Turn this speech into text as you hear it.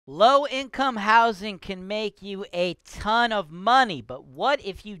Low-income housing can make you a ton of money, but what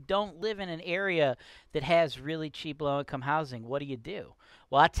if you don't live in an area that has really cheap low-income housing? What do?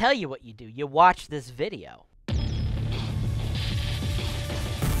 Well, I'll tell you what you do. You watch this video.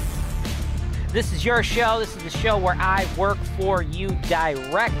 This is your show. This is the show where I work for you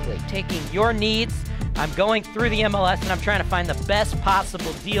directly, taking your needs. I'm going through the MLS and I'm trying to find the best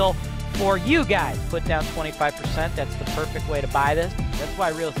possible deal for you guys. Put down 25%. That's the perfect way to buy this. That's why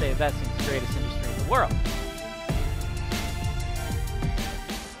real estate investing is the greatest industry in the world.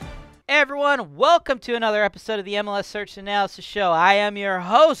 Hey everyone, welcome to another episode of the MLS Search Analysis Show. I am your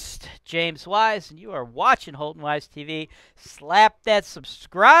host, James Wise, and you are watching HoltonWiseTV. Slap that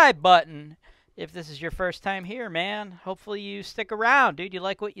subscribe button if this is your first time here, man. Hopefully you stick around, dude. You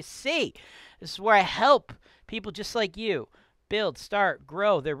like what you see. This is where I help people just like you build, start,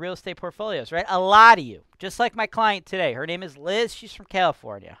 grow their real estate portfolios, right? A lot of you, just like my client today. Her name is Liz. She's from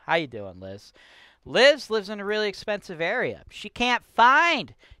California. How you doing, Liz? Liz lives in a really expensive area. She can't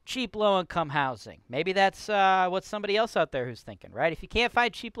find cheap low-income housing. Maybe that's what somebody else out there who's thinking, right? If you can't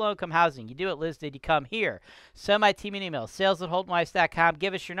find cheap low-income housing, you do what Liz did. You come here. Send my team an email, sales@HoltonWise.com.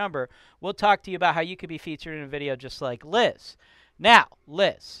 Give us your number. We'll talk to you about how you could be featured in a video just like Liz. Now,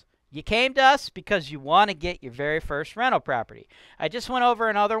 Liz, you came to us because you want to get your very first rental property. I just went over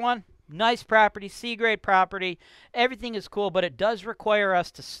another one. Nice property, C-grade property. Everything is cool, but it does require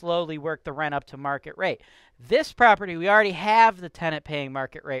us to slowly work the rent up to market rate. This property, we already have the tenant paying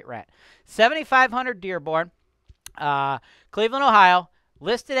market rate rent. 7,500 Dearborn, Cleveland, Ohio.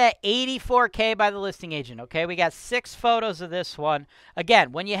 Listed at $84K by the listing agent, okay? We got 6 photos of this one.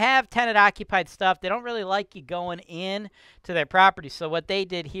 Again, when you have tenant-occupied stuff, they don't really like you going in to their property. So what they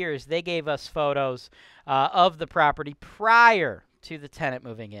did here is they gave us photos of the property prior to the tenant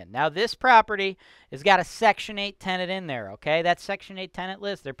moving in. Now, this property has got a Section 8 tenant in there, okay? That Section 8 tenant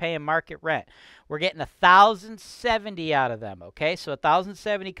list, they're paying market rent. We're getting $1,070 out of them, okay? So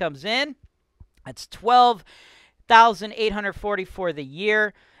 $1,070 comes in. That's $12,840 for the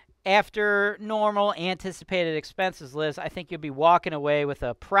year. After normal anticipated expenses, Liz, I think you'll be walking away with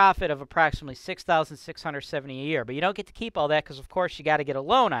a profit of approximately $6,670 a year. But you don't get to keep all that because, of course, you got to get a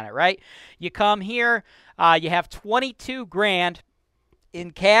loan on it, right? You come here, you have $22,000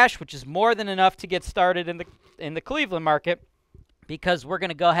 in cash, which is more than enough to get started in the Cleveland market, because we're going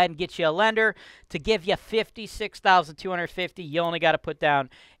to go ahead and get you a lender to give you $56,250. You only got to put down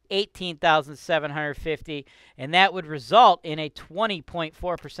 $18,750, and that would result in a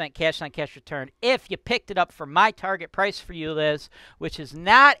 20.4% cash-on-cash return if you picked it up for my target price for you, Liz, which is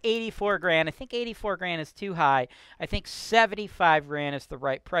not $84,000. I think $84,000 is too high. I think $75,000 is the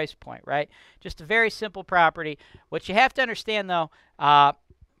right price point, right? Just a very simple property. What you have to understand, though,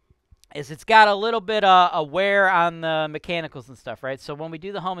 is it's got a little bit of wear on the mechanicals and stuff, right? So when we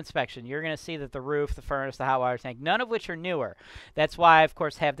do the home inspection, you're going to see that the roof, the furnace, the hot water tank, none of which are newer. That's why I, of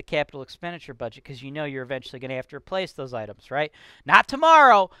course, have the capital expenditure budget, because you know you're eventually going to have to replace those items, right? Not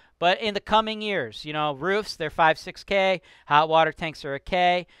tomorrow, but in the coming years. You know, roofs, they're 5, 6K. Hot water tanks are a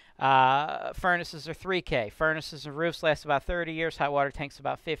K. Furnaces are 3K. Furnaces and roofs last about 30 years. Hot water tanks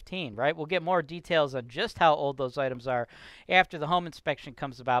about 15, right? We'll get more details on just how old those items are after the home inspection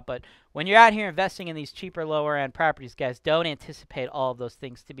comes about. But when you're out here investing in these cheaper, lower-end properties, guys, don't anticipate all of those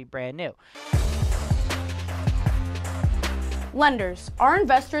things to be brand new. Lenders, our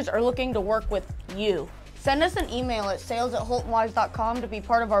investors are looking to work with you. Send us an email at sales@HoltonWise.com to be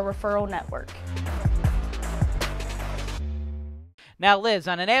part of our referral network. Now, Liz,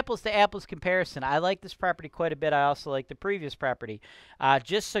 on an apples-to-apples comparison, I like this property quite a bit. I also like the previous property.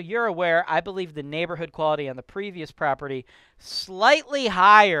 Just so you're aware, I believe the neighborhood quality on the previous property slightly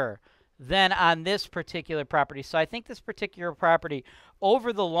higher than on this particular property. So I think this particular property,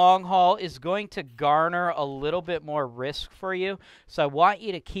 over the long haul, is going to garner a little bit more risk for you. So I want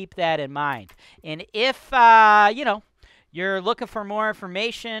you to keep that in mind. And if, you know, you're looking for more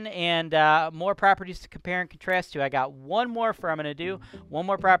information and more properties to compare and contrast to, I got one more property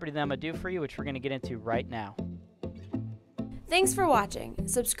that I'm going to do for you, which we're going to get into right now. Thanks for watching.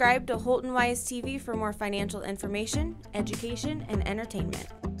 Subscribe to HoltonWise TV for more financial information, education, and entertainment.